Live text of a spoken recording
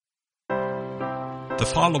The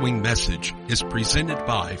following message is presented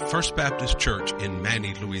by First Baptist Church in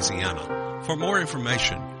Manny, Louisiana. For more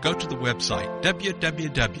information, go to the website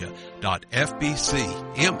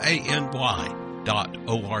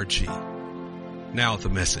www.fbcmany.org. Now the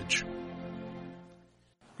message.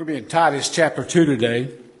 We're going to be in Titus chapter 2 today.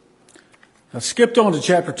 I skipped on to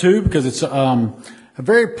chapter 2 because it's a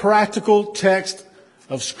very practical text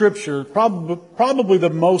of Scripture, probably the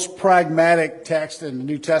most pragmatic text in the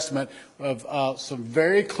New Testament of some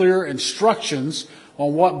very clear instructions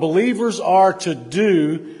on what believers are to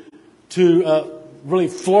do to really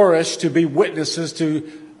flourish, to be witnesses, to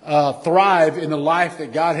thrive in the life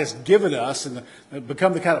that God has given us and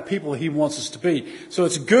become the kind of people He wants us to be. So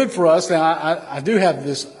it's good for us. Now, I do have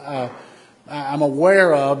this, I'm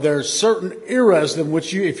aware of, there's certain eras in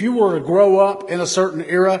which if you were to grow up in a certain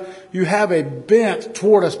era, you have a bent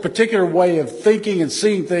toward a particular way of thinking and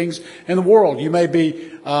seeing things in the world. You may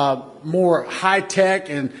be more high tech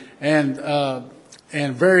and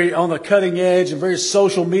very on the cutting edge and very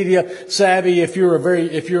social media savvy. If you're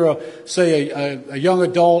a young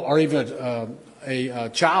adult or even a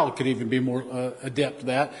child could even be more adept to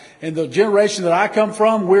that. And the generation that I come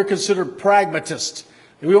from, we're considered pragmatists.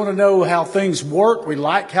 We want to know how things work. We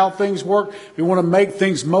like how things work. We want to make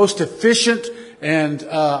things most efficient and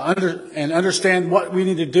understand what we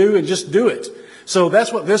need to do and just do it. So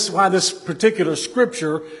that's why this particular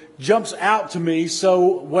scripture jumps out to me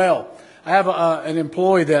so well. I have an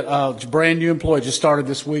employee a brand new employee, just started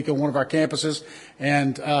this week on one of our campuses,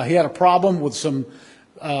 and he had a problem with some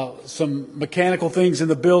mechanical things in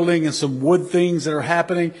the building and some wood things that are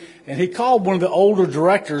happening. And he called one of the older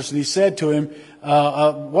directors and he said to him,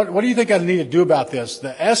 what do you think I need to do about this?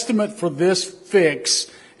 The estimate for this fix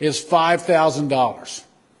is $5,000.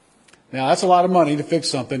 Now that's a lot of money to fix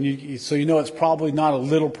something. So you know it's probably not a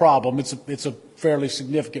little problem. It's a fairly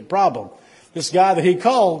significant problem. This guy that he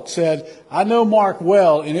called said, I know Mark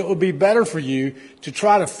well, and it would be better for you to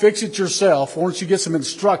try to fix it yourself. Why don't you get some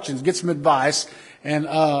instructions, get some advice, and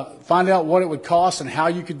find out what it would cost and how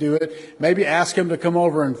you could do it. Maybe ask him to come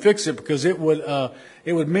over and fix it, because it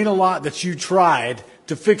would mean a lot that you tried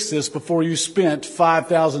to fix this before you spent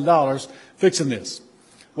 $5,000 fixing this.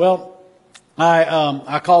 Well,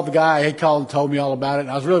 I called the guy. He called and told me all about it.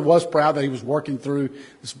 And I was proud that he was working through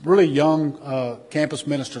this really young campus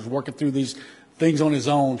minister, working through these things on his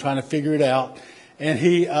own, trying to figure it out. And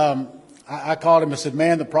I called him and said,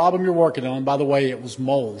 man, the problem you're working on, by the way, it was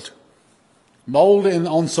mold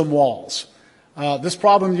on some walls. This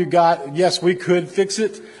problem you got, yes, we could fix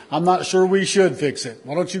it. I'm not sure we should fix it.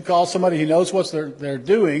 Why don't you call somebody who knows what they're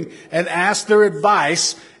doing and ask their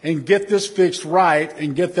advice and get this fixed right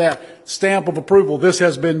and get that stamp of approval. This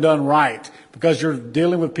has been done right, because you're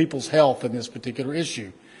dealing with people's health in this particular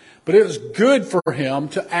issue. But it was good for him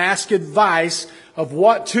to ask advice of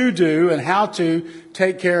what to do and how to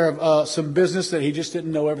take care of some business that he just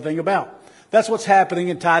didn't know everything about. That's what's happening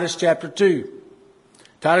in Titus chapter 2.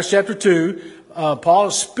 Titus chapter 2, Paul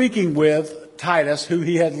is speaking with Titus, who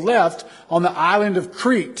he had left on the island of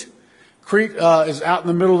Crete. Crete is out in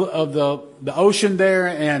the middle of the ocean there,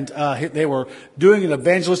 and they were doing an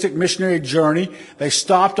evangelistic missionary journey. They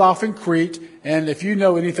stopped off in Crete, and if you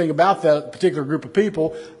know anything about that particular group of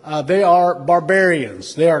people, they are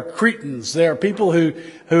barbarians. They are Cretans. They are people who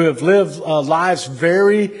have lived lives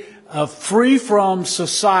very free from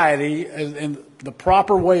society and the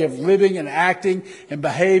proper way of living and acting and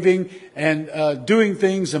behaving and doing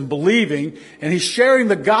things and believing. And he's sharing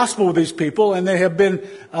the gospel with these people, and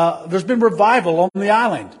there's been revival on the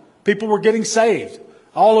island. People were getting saved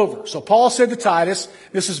all over. So Paul said to Titus,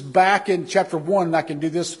 this is back in chapter 1, and I can do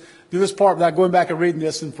this part without going back and reading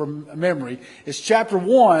this from memory. It's chapter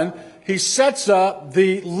 1. He sets up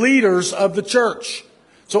the leaders of the church.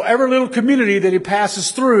 So every little community that he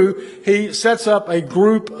passes through, he sets up a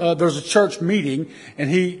group, there's a church meeting, and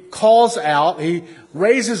he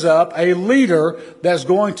raises up a leader that's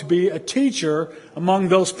going to be a teacher among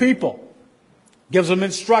those people. Gives them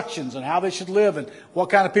instructions on how they should live and what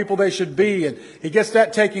kind of people they should be, and he gets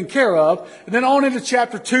that taken care of. And then on into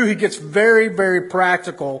chapter 2, he gets very, very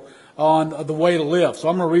practical on the way to live. So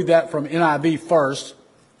I'm going to read that from NIV first.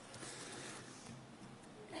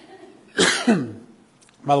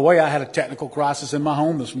 By the way, I had a technical crisis in my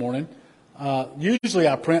home this morning. Usually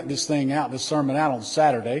I print this sermon out on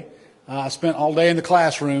Saturday. I spent all day in the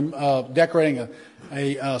classroom decorating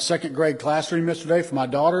a second grade classroom yesterday for my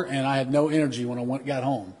daughter, and I had no energy when I got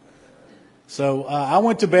home. So I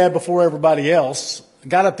went to bed before everybody else,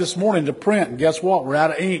 got up this morning to print, and guess what? We're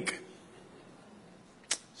out of ink.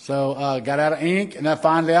 So So got out of ink, and I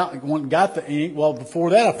found out, went and got the ink. Well, before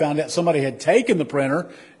that, I found out somebody had taken the printer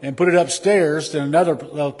and put it upstairs in another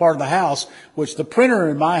part of the house, which the printer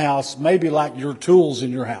in my house may be like your tools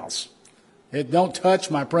in your house. It don't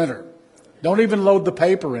touch my printer. Don't even load the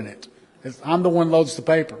paper in it. I'm the one who loads the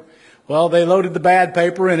paper. Well, they loaded the bad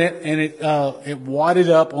paper in it, and it wadded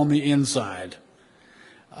up on the inside.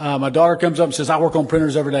 My daughter comes up and says, I work on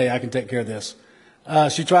printers every day. I can take care of this.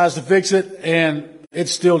 She tries to fix it, and it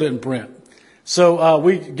still didn't print. So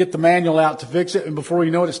we get the manual out to fix it, and before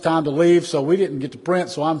you know it, it's time to leave. So we didn't get to print,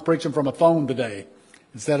 so I'm preaching from a phone today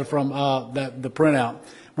instead of from the printout.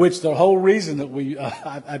 Which the whole reason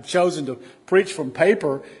that I've chosen to preach from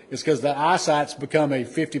paper is because the eyesight's become a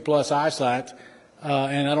 50-plus eyesight,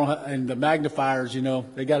 and the magnifiers,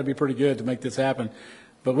 they got to be pretty good to make this happen.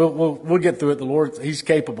 But we'll get through it. The Lord, He's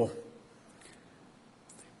capable.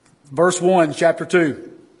 Verse 1, chapter 2.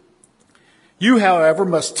 You, however,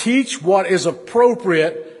 must teach what is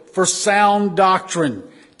appropriate for sound doctrine.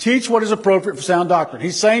 Teach what is appropriate for sound doctrine.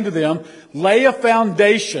 He's saying to them, lay a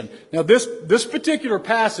foundation. Now, this particular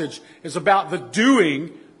passage is about the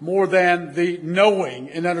doing more than the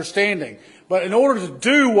knowing and understanding. But in order to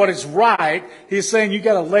do what is right, he's saying you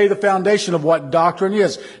got to lay the foundation of what doctrine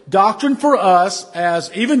is. Doctrine for us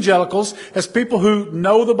as evangelicals, as people who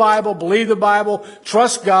know the Bible, believe the Bible,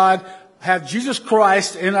 trust God, have Jesus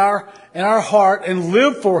Christ in our heart and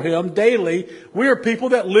live for Him daily, we are people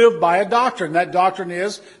that live by a doctrine. That doctrine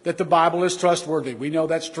is that the Bible is trustworthy. We know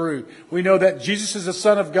that's true. We know that Jesus is the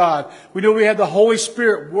Son of God. We know we have the Holy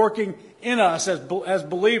Spirit working in us as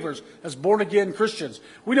believers, as born-again Christians.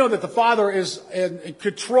 We know that the Father is in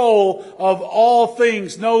control of all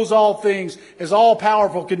things, knows all things, is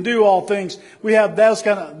all-powerful, can do all things. We have those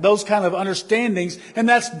kind of understandings, and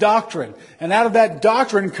that's doctrine. And out of that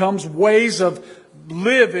doctrine comes ways of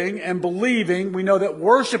living and believing. We know that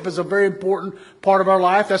worship is a very important part of our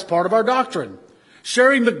life. That's part of our doctrine.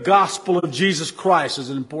 Sharing the gospel of Jesus Christ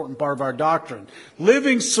is an important part of our doctrine.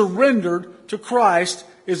 Living surrendered to Christ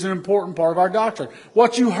is an important part of our doctrine.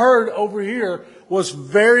 What you heard over here was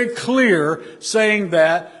very clear, saying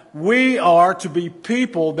that we are to be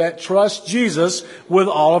people that trust Jesus with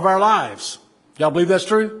all of our lives. Y'all believe that's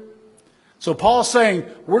true? So Paul's saying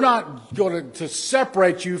we're not going to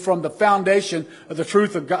separate you from the foundation of the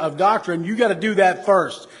truth of doctrine. You got to do that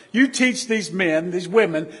first. You teach these men, these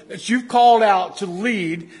women that you've called out to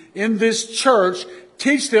lead in this church.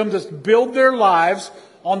 Teach them to build their lives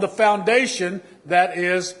on the foundation that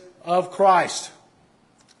is of Christ.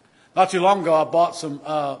 Not too long ago, I bought some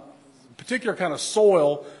particular kind of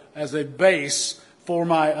soil as a base for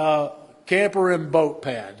my camper and boat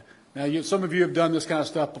pad. Now, some of you have done this kind of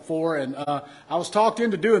stuff before, and I was talked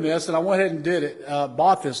into doing this, and I went ahead and did it,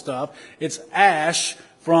 bought this stuff. It's ash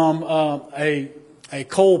from a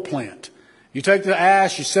coal plant. You take the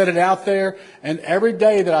ash, you set it out there, and every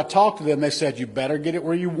day that I talked to them, they said, you better get it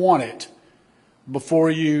where you want it before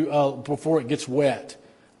it gets wet,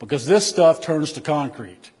 because this stuff turns to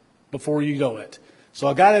concrete before you know it. So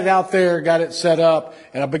I got it out there, got it set up,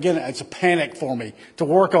 and it's a panic for me to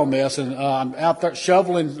work on this, and I'm out there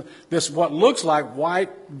shoveling this, what looks like white,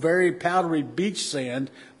 very powdery beach sand,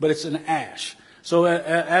 but it's an ash. So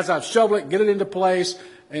as I shovel it, get it into place,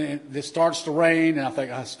 and it starts to rain, and I think,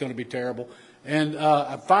 it's going to be terrible. And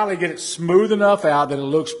I finally get it smooth enough out that it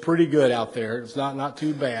looks pretty good out there. It's not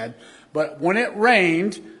too bad. But when it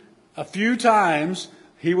rained a few times,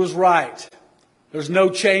 he was right. There's no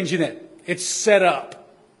changing it. It's set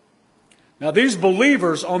up. Now, these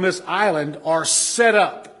believers on this island are set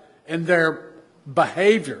up in their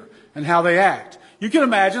behavior and how they act. You can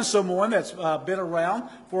imagine someone that's been around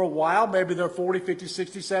for a while. Maybe they're 40, 50,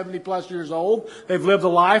 60, 70 plus years old. They've lived a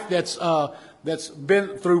life that's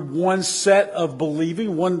been through one set of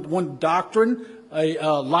believing, one doctrine,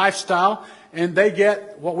 a lifestyle, and they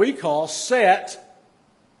get what we call set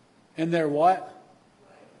in their what?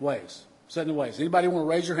 Ways. Set in their ways. Anybody want to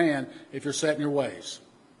raise your hand if you're set in your ways?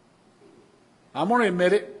 I'm going to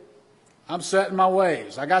admit it. I'm set in my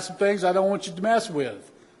ways. I got some things I don't want you to mess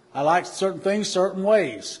with. I like certain things certain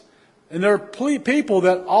ways. And there are people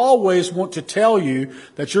that always want to tell you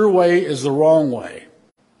that your way is the wrong way,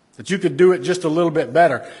 that you could do it just a little bit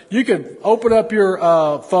better. You could open up your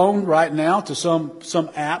phone right now to some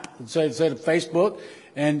app, say to Facebook,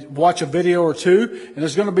 and watch a video or two, and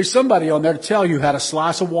there's going to be somebody on there to tell you how to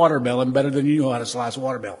slice a watermelon better than you know how to slice a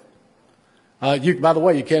watermelon. By the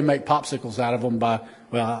way, you can make popsicles out of them I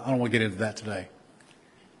don't want to get into that today.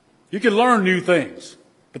 You can learn new things,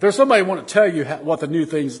 but there's somebody who want to tell you what the new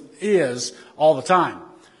things is all the time.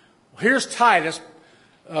 Here's Titus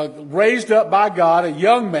raised up by God, a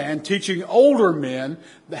young man teaching older men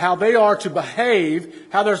how they are to behave,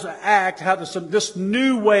 how they're to act, this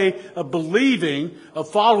new way of believing, of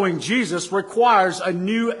following Jesus requires a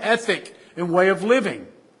new ethic and way of living.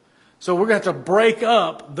 So we're going to have to break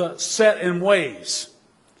up the set in ways.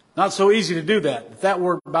 Not so easy to do that. That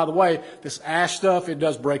word, by the way, this ash stuff, it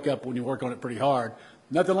does break up when you work on it pretty hard.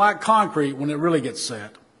 Nothing like concrete when it really gets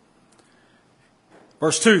set.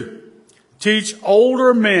 Verse 2. Teach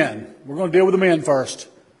older men. We're going to deal with the men first.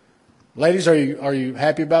 Ladies, are you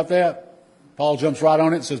happy about that? Paul jumps right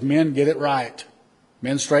on it and says, men, get it right.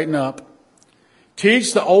 Men, straighten up.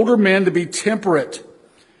 Teach the older men to be temperate.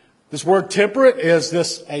 This word temperate is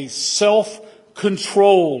a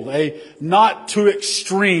self-controlled, a not too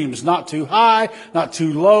extremes, not too high, not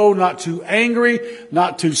too low, not too angry,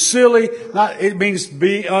 not too silly. It means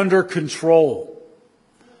be under control.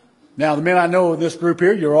 Now, the men I know in this group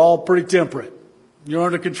here, you're all pretty temperate. You're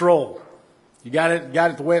under control. You got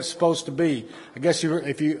it the way it's supposed to be. I guess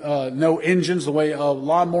if you know engines, the way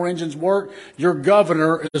lawnmower engines work, your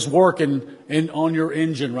governor is working on your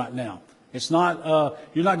engine right now. It's not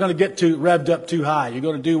you're not going to get too revved up too high. You're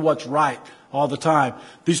going to do what's right all the time.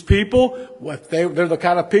 These people, they're the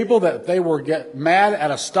kind of people that if they were get mad at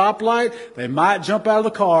a stoplight, they might jump out of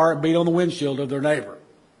the car and beat on the windshield of their neighbor.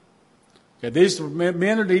 Okay, these men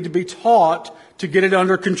need to be taught to get it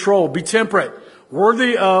under control. Be temperate,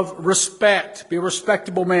 worthy of respect. Be a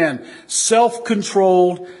respectable man,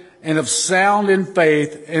 self-controlled, and of sound in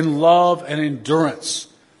faith, in love and endurance.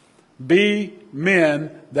 Be men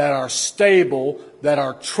that are stable, that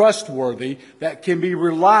are trustworthy, that can be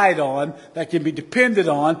relied on, that can be depended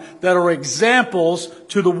on, that are examples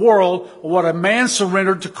to the world of what a man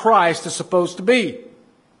surrendered to Christ is supposed to be.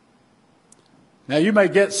 Now, you may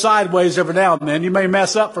get sideways every now and then. You may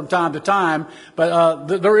mess up from time to time, but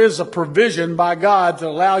there is a provision by God to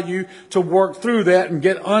allow you to work through that and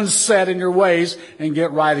get unset in your ways and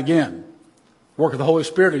get right again. Work of the Holy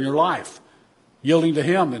Spirit in your life, yielding to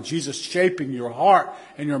Him and Jesus shaping your heart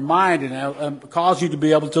and your mind and cause you to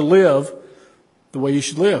be able to live the way you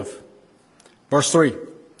should live. Verse 3.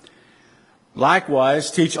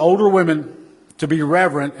 Likewise, teach older women to be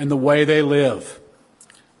reverent in the way they live.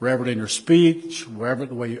 Reverent in your speech, reverent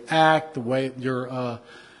the way you act, the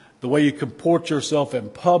way you comport yourself in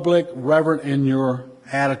public, reverent in your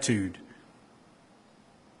attitude.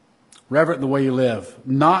 Reverent in the way you live.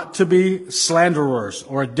 Not to be slanderers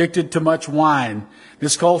or addicted to much wine.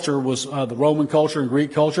 This culture was the Roman culture and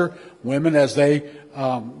Greek culture. Women, as they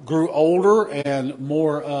grew older and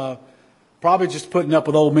more, probably just putting up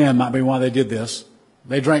with old men might be why they did this.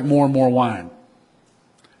 They drank more and more wine.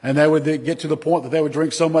 And they would get to the point that they would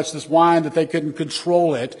drink so much of this wine that they couldn't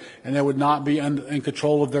control it, and they would not be in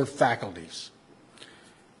control of their faculties.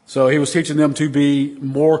 So he was teaching them to be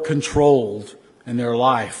more controlled in their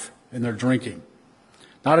life, in their drinking.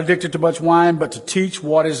 Not addicted to much wine, but to teach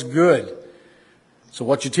what is good. So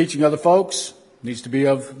what you're teaching other folks needs to be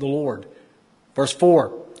of the Lord. Verse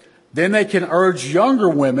 4. Then they can urge younger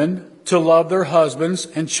women to love their husbands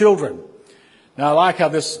and children. Now, I like how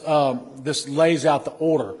this lays out the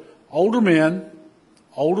order. Older men,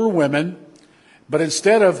 older women, but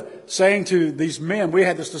instead of saying to these men, we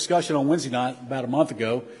had this discussion on Wednesday night about a month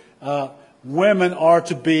ago, women are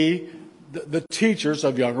to be the teachers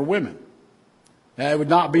of younger women. Now, it would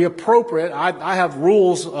not be appropriate. I have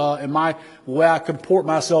rules in my way I comport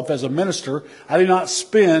myself as a minister. I do not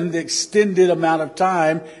spend the extended amount of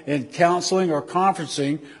time in counseling or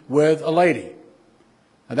conferencing with a lady.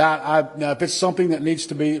 Now, if it's something that needs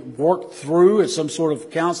to be worked through, it's some sort of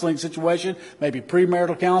counseling situation, maybe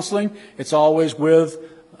premarital counseling, it's always with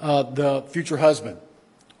the future husband,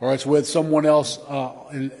 or it's with someone else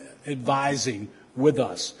advising with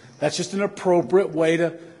us. That's just an appropriate way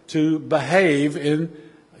to behave in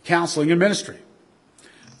counseling and ministry.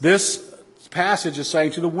 This passage is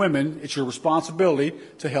saying to the women, it's your responsibility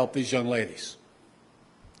to help these young ladies.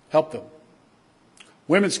 Help them.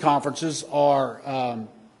 Women's conferences are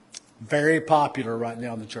very popular right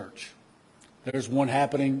now in the church. There's one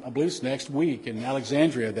happening, I believe it's next week in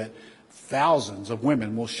Alexandria, that thousands of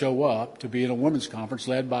women will show up to be in a women's conference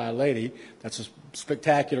led by a lady that's a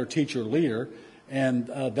spectacular teacher leader. And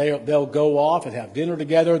they'll go off and have dinner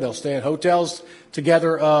together. They'll stay in hotels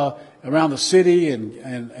together around the city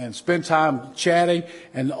and spend time chatting.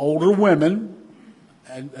 And older women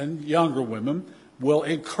and younger women will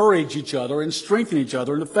encourage each other and strengthen each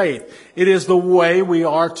other in the faith. It is the way we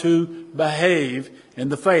are to behave in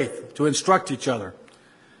the faith, to instruct each other.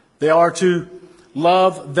 They are to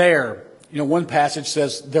love their, one passage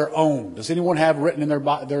says their own. Does anyone have written in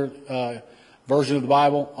their version of the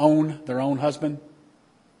Bible, own their own husband?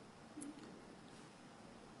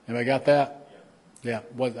 Anybody got that? Yeah.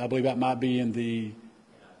 What I believe that might be in the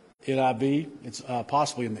NIV. It's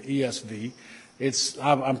possibly in the ESV.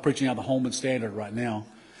 I'm preaching out the Holman Standard right now.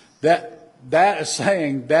 That is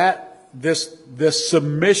saying that this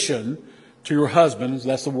submission to your husband,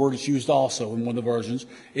 that's the word that's used also in one of the versions,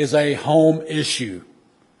 is a home issue.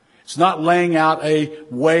 It's not laying out a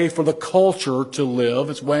way for the culture to live.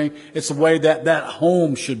 It's the way that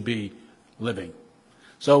home should be living.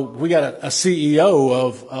 So we got a CEO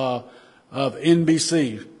of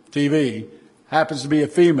NBC TV, happens to be a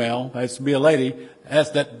female, has to be a lady.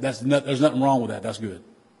 There's nothing wrong with that. That's good.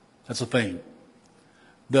 That's a thing.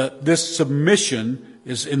 This submission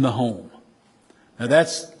is in the home. Now there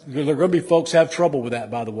are going to be folks have trouble with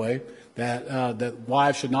that, by the way, that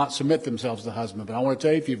wives should not submit themselves to the husband. But I want to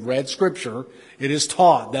tell you, if you've read Scripture, it is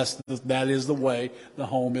taught that is the way the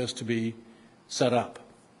home is to be set up.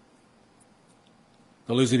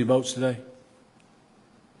 Did I lose any votes today?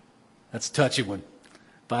 That's a touchy one.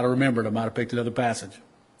 If I'd have remembered, I might have picked another passage.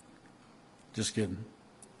 Just kidding.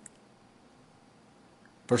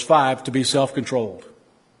 Verse 5, to be self-controlled.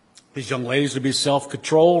 These young ladies to be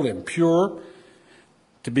self-controlled and pure,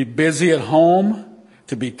 to be busy at home,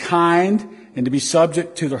 to be kind, and to be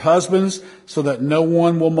subject to their husbands so that no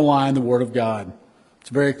one will malign the word of God. It's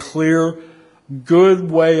a very clear,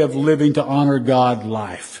 good way of living to honor God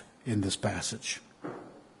life in this passage.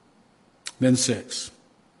 Then 6.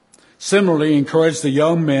 Similarly, encourage the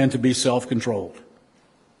young men to be self-controlled.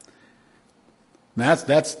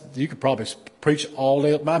 That's you could probably preach all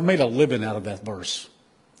day. I've made a living out of that verse.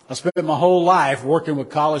 I spent my whole life working with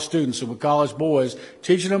college students and with college boys,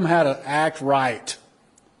 teaching them how to act right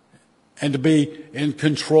and to be in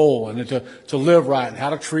control and to live right and how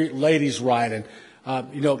to treat ladies right.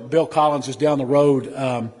 And, Bill Collins is down the road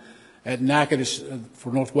at Natchitoches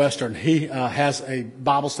for Northwestern. He has a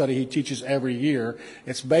Bible study he teaches every year.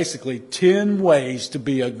 It's basically 10 ways to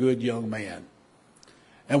be a good young man.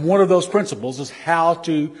 And one of those principles is how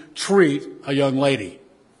to treat a young lady.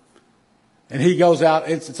 And he goes out,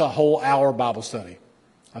 it's a whole hour Bible study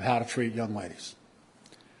of how to treat young ladies.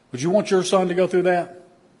 Would you want your son to go through that?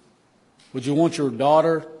 Would you want your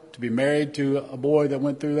daughter to be married to a boy that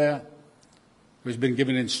went through that? Who's been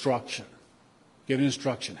given instruction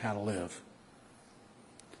how to live.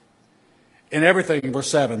 In everything, verse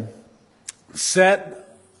 7,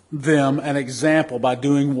 set them an example by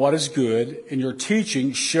doing what is good. In your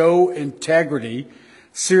teaching, show integrity,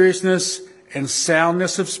 seriousness, and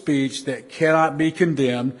soundness of speech that cannot be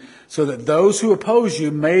condemned, so that those who oppose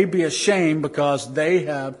you may be ashamed because they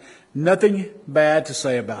have nothing bad to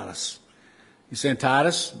say about us. He's saying,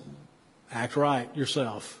 Titus, act right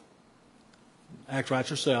yourself. Act right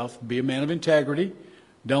yourself. Be a man of integrity.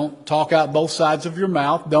 Don't talk out both sides of your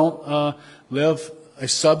mouth. Don't live a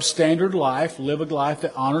substandard life. Live a life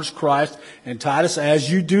that honors Christ. And Titus,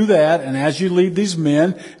 as you do that, and as you lead these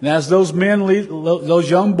men, and as those men lead those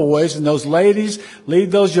young boys, and those ladies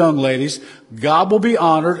lead those young ladies, God will be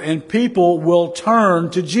honored, and people will turn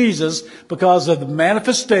to Jesus because of the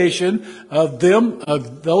manifestation of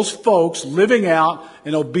those folks living out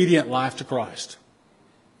an obedient life to Christ.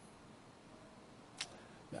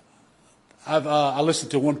 I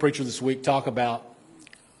listened to one preacher this week talk about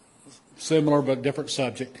similar but different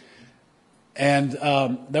subject, and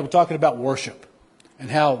they were talking about worship and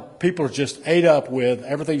how people are just ate up with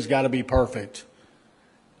everything's got to be perfect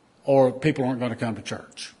or people aren't going to come to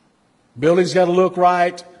church. Building's got to look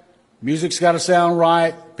right, music's got to sound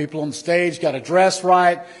right, people on the stage got to dress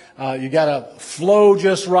right, you got to flow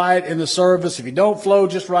just right in the service. If you don't flow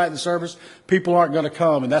just right in the service, people aren't going to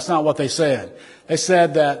come. And that's not what they said. They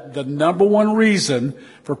said that the number one reason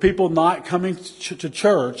for people not coming to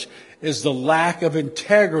church is the lack of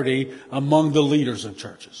integrity among the leaders in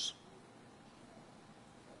churches.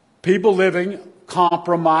 People living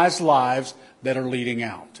compromised lives that are leading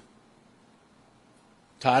out.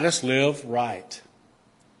 Titus, live right.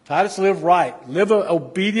 Titus, live right. Live an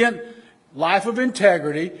obedient life of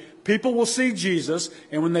integrity. People will see Jesus,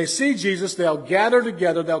 and when they see Jesus, they'll gather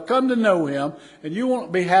together, they'll come to know Him, and you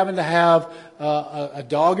won't be having to have a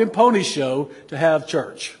dog and pony show to have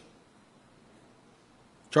church.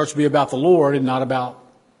 Church will be about the Lord and not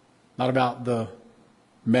about the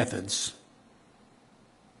methods.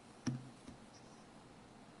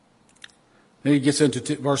 Then he gets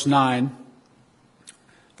into verse 9.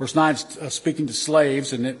 Verse 9 is speaking to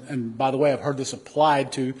slaves, and by the way, I've heard this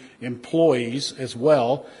applied to employees as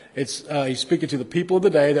well. He's speaking to the people of the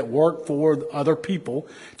day that work for other people.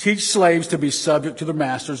 Teach slaves to be subject to their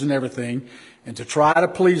masters in everything, and to try to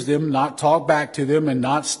please them, not talk back to them, and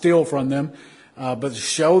not steal from them. but to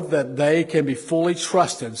show that they can be fully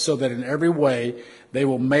trusted so that in every way they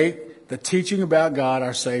will make the teaching about God,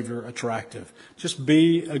 our Savior, attractive. Just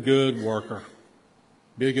be a good worker.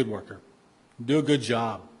 Be a good worker. Do a good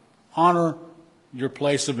job. Honor your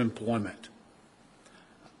place of employment.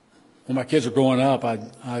 When my kids were growing up,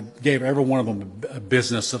 I gave every one of them a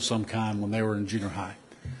business of some kind when they were in junior high.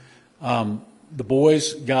 The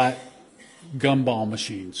boys got gumball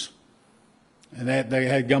machines. And they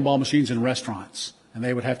had gumball machines in restaurants. And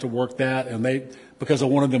they would have to work that because I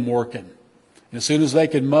wanted them working. And as soon as they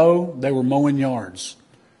could mow, they were mowing yards.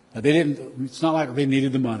 Now, it's not like they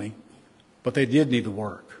needed the money, but they did need the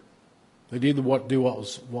work. They needed to do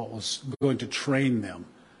what was going to train them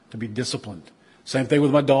to be disciplined. Same thing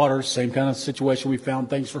with my daughter, same kind of situation. We found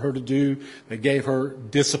things for her to do that gave her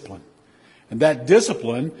discipline. And that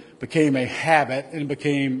discipline became a habit, and it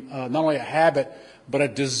became not only a habit, but a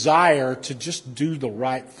desire to just do the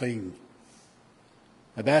right thing.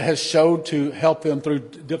 And that has showed to help them through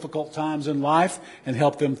difficult times in life and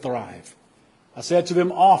help them thrive. I said to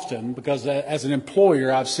them often, because as an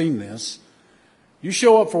employer I've seen this, you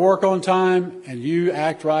show up for work on time and you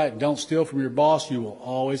act right and don't steal from your boss, you will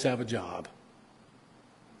always have a job.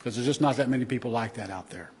 Because there's just not that many people like that out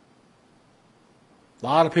there. A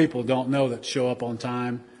lot of people don't know that show up on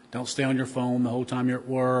time, don't stay on your phone the whole time you're at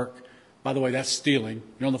work. By the way, that's stealing.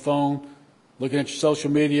 You're on the phone, looking at your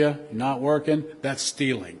social media, you're not working, that's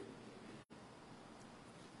stealing.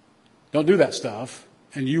 Don't do that stuff,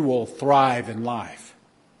 and you will thrive in life.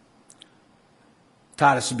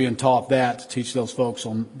 Titus is being taught that to teach those folks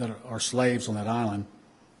that are slaves on that island.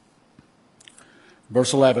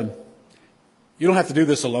 Verse 11. You don't have to do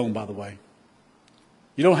this alone, by the way.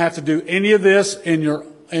 You don't have to do any of this in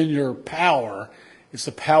your power. It's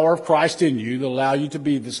the power of Christ in you that allow you to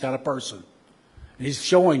be this kind of person. And he's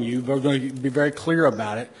showing you, we're going to be very clear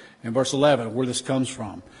about it in verse 11, where this comes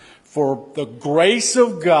from. For the grace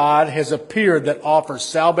of God has appeared that offers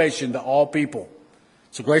salvation to all people.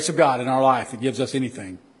 It's the grace of God in our life that gives us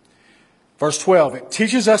anything. Verse 12, it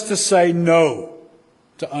teaches us to say no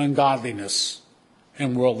to ungodliness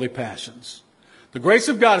and worldly passions. The grace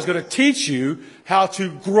of God is going to teach you how to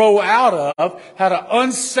grow out of, how to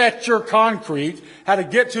unset your concrete, how to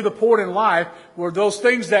get to the point in life where those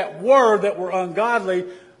things that were ungodly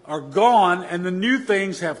are gone and the new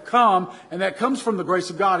things have come, and that comes from the grace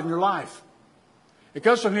of God in your life. It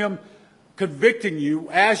comes from Him convicting you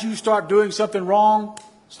as you start doing something wrong.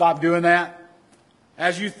 Stop doing that.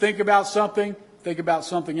 As you think about something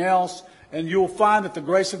else, and you'll find that the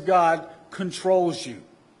grace of God controls you.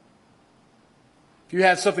 If you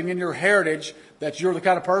had something in your heritage that you're the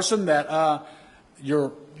kind of person that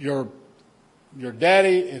your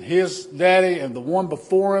daddy and his daddy and the one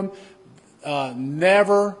before him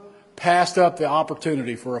never passed up the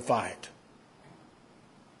opportunity for a fight.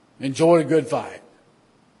 Enjoyed a good fight.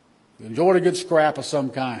 Enjoyed a good scrap of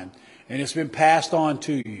some kind. And it's been passed on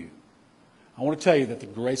to you. I want to tell you that the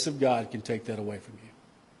grace of God can take that away from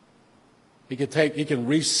you. He can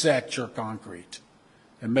reset your concrete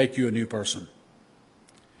and make you a new person.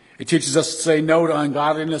 It teaches us to say no to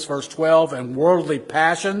ungodliness, verse 12, and worldly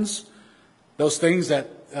passions, those things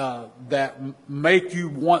that make you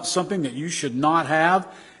want something that you should not have.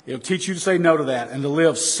 It'll teach you to say no to that and to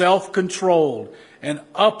live self-controlled and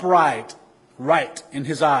upright, right in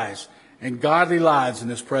His eyes, and godly lives in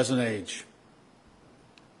this present age.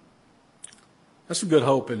 That's some good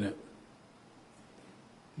hope, isn't it?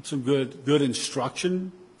 Some good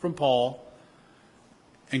instruction from Paul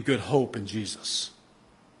and good hope in Jesus.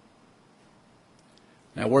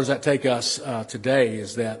 Now, where does that take us today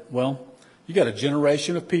is that, well, you got a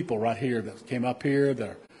generation of people right here that came up here, that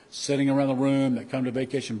are sitting around the room, that come to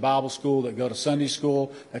Vacation Bible School, that go to Sunday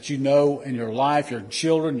school, that you know in your life, your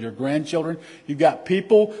children, your grandchildren. You've got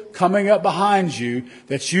people coming up behind you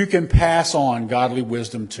that you can pass on godly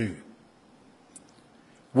wisdom to.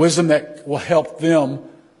 Wisdom that will help them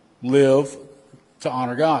live to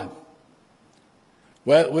honor God.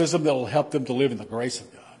 Wisdom that will help them to live in the grace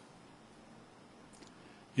of God.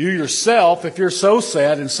 You yourself, if you're so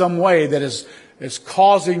sad in some way that is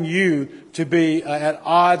causing you to be at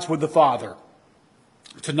odds with the Father,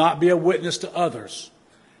 to not be a witness to others,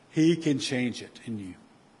 He can change it in you.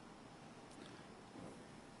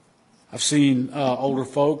 I've seen older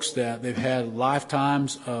folks that they've had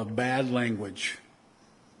lifetimes of bad language.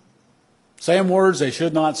 Saying words they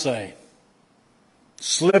should not say.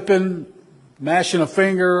 Slipping, mashing a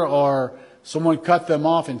finger, or someone cut them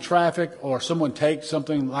off in traffic, or someone take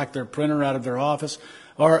something like their printer out of their office,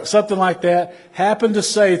 or something like that, happen to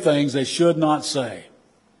say things they should not say.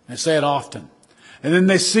 They say it often. And then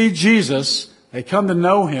they see Jesus They come to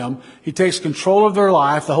know Him. He takes control of their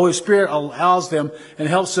life. The Holy Spirit allows them and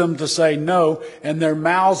helps them to say no, and their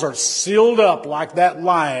mouths are sealed up like that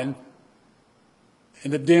lion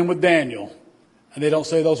in the den with Daniel, and they don't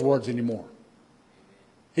say those words anymore.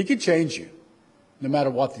 He can change you, no matter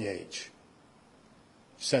what the age.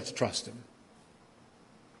 You just have to trust Him.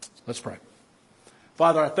 Let's pray.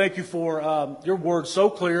 Father, I thank you for your word so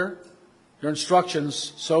clear, your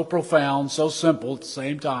instructions so profound, so simple at the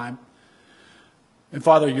same time. And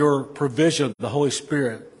Father, your provision of the Holy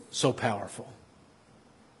Spirit so powerful.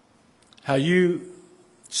 How you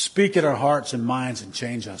speak in our hearts and minds and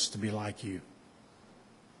change us to be like you.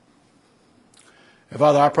 And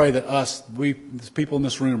Father, I pray that the people in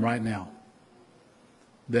this room right now,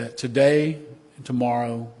 that today and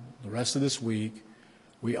tomorrow, the rest of this week,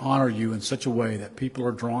 we honor you in such a way that people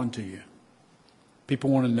are drawn to you.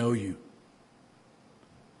 People want to know you.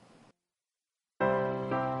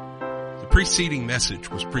 The preceding message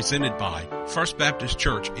was presented by First Baptist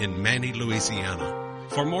Church in Manny, Louisiana.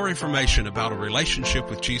 For more information about a relationship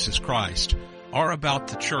with Jesus Christ or about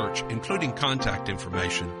the church, including contact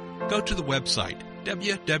information, go to the website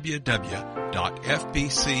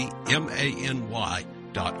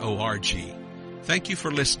www.fbcmany.org. Thank you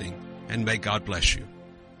for listening, and may God bless you.